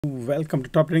Welcome to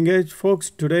Top Trading Edge, folks.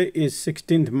 Today is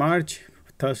 16th March,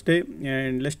 Thursday,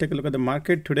 and let's take a look at the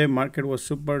market. Today market was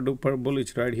super duper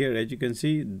bullish right here. As you can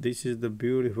see, this is the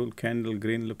beautiful candle,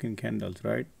 green looking candles,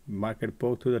 right? Market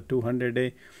poked through the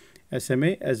 200-day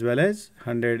SMA as well as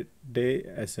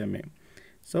 100-day SMA.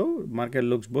 So market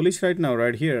looks bullish right now,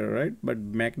 right here, right?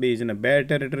 But MACD is in a bear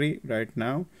territory right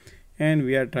now, and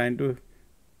we are trying to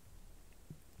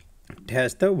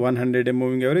test the 100-day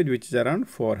moving average, which is around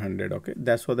 400. Okay,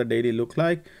 that's what the daily look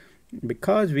like.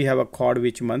 Because we have a called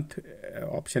which month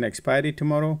option expiry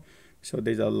tomorrow, so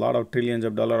there's a lot of trillions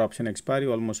of dollar option expiry,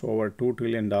 almost over $2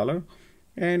 trillion,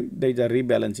 and there's a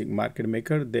rebalancing. Market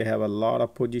maker, they have a lot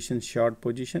of positions, short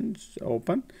positions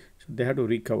open, so they have to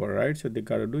recover, right? So they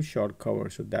got to do short cover.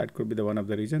 So that could be the one of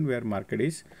the reason where market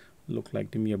is look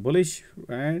like to me a bullish.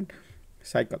 And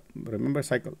cycle, remember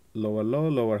cycle, lower low,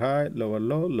 lower high, lower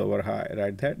low, lower high,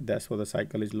 right? That's what the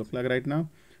cycle is look like right now.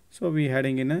 So we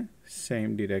heading in a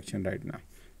same direction right now.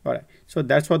 All right, so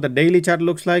that's what the daily chart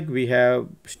looks like. We have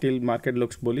still market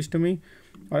looks bullish to me.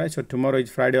 All right, so tomorrow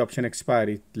is Friday option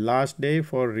expiry, last day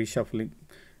for reshuffling.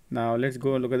 Now let's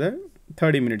go look at the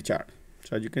 30-minute chart.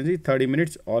 So as you can see, 30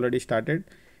 minutes already started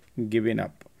giving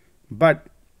up, but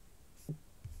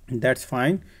that's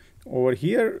fine. Over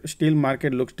here still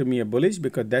market looks to me a bullish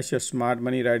because that's your smart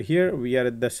money right here. We are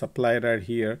at the supply right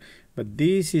here, but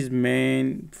this is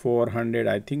main 400,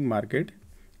 I think, market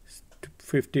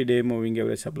 50-day moving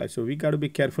average supply. So we got to be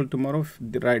careful tomorrow.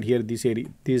 Right here, this area,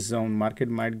 this zone, market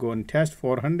might go and test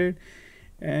 400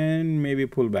 and maybe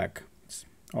pull back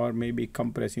or maybe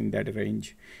compress in that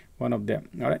range, one of them.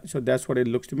 All right, so that's what it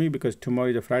looks to me, because tomorrow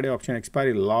is a Friday option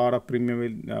expiry. A lot of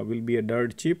premium will be a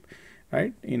dirt cheap,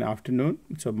 right, in afternoon.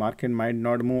 So market might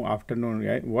not move afternoon,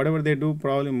 right? Whatever they do,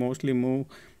 probably mostly move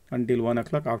until 1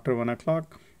 o'clock. After 1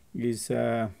 o'clock is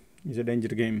a danger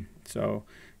game. So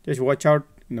just watch out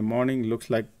in the morning. Looks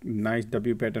like nice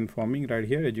W pattern forming right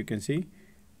here, as you can see,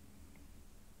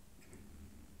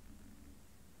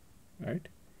 right?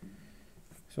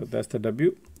 So that's the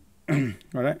W.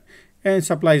 All right, and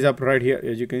supply is up right here,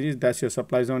 as you can see. That's your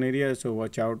supply zone area, so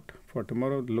watch out for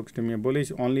tomorrow. Looks to me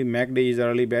bullish. Only MACD is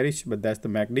early bearish, but that's the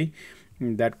MACD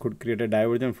that could create a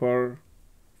diversion for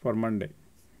Monday.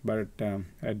 But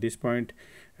at this point,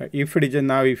 if it is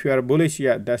now, if you are bullish,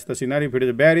 yeah, that's the scenario. If it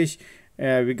is bearish,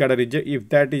 we got to reject. If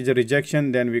that is a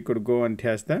rejection, then we could go and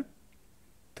test the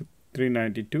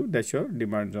 392. That's your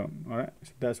demand zone. All right,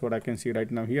 so that's what I can see right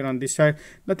now here on this side.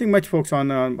 Nothing much, folks, on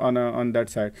that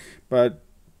side. But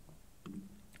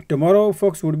tomorrow,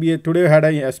 folks, would be today we had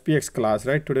a SPX class,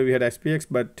 right? Today we had SPX,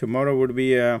 but tomorrow would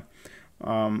be a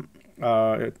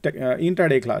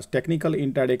intraday class, technical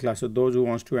intraday class. So those who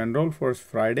wants to enroll for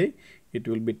Friday, it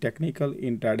will be technical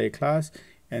intraday class,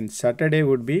 and Saturday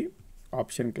would be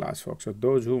option class, folks. So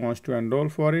those who wants to enroll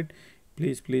for it,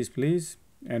 please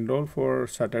enroll for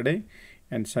Saturday,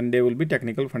 and Sunday will be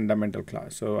technical fundamental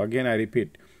class. So again, I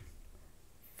repeat,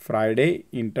 Friday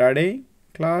intraday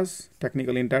class,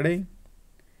 technical intraday.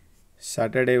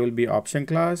 Saturday will be option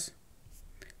class.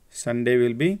 Sunday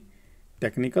will be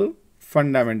technical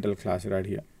fundamental class right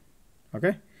here.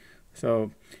 Okay,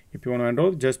 so if you want to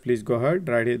enroll, just please go ahead,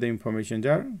 right here the information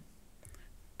jar,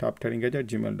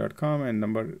 toptradingedge@gmail.com, and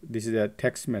number, this is a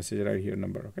text message right here,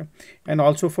 number. Okay, and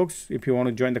also, folks, if you want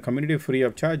to join the community free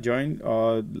of charge, join.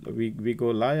 We go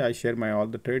live. I share my all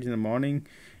the trades in the morning,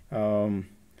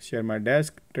 share my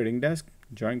desk, trading desk.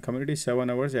 Join community, 7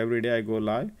 hours every day I go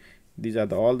live. These are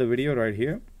all the video right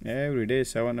here, every day,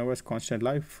 7 hours constant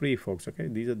live, free, folks. Okay,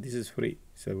 this is free.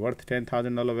 So worth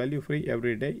 $10,000 value, free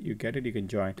every day. You get it, you can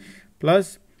join.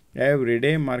 Plus every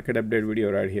day market update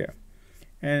video right here,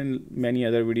 and many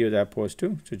other videos I post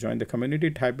too. So join the community,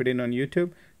 type it in on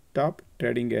YouTube, Top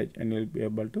Trading Edge, and you'll be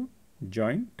able to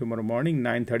join tomorrow morning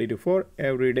 9:30 to 4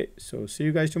 every day. So see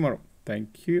you guys tomorrow.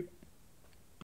 Thank you.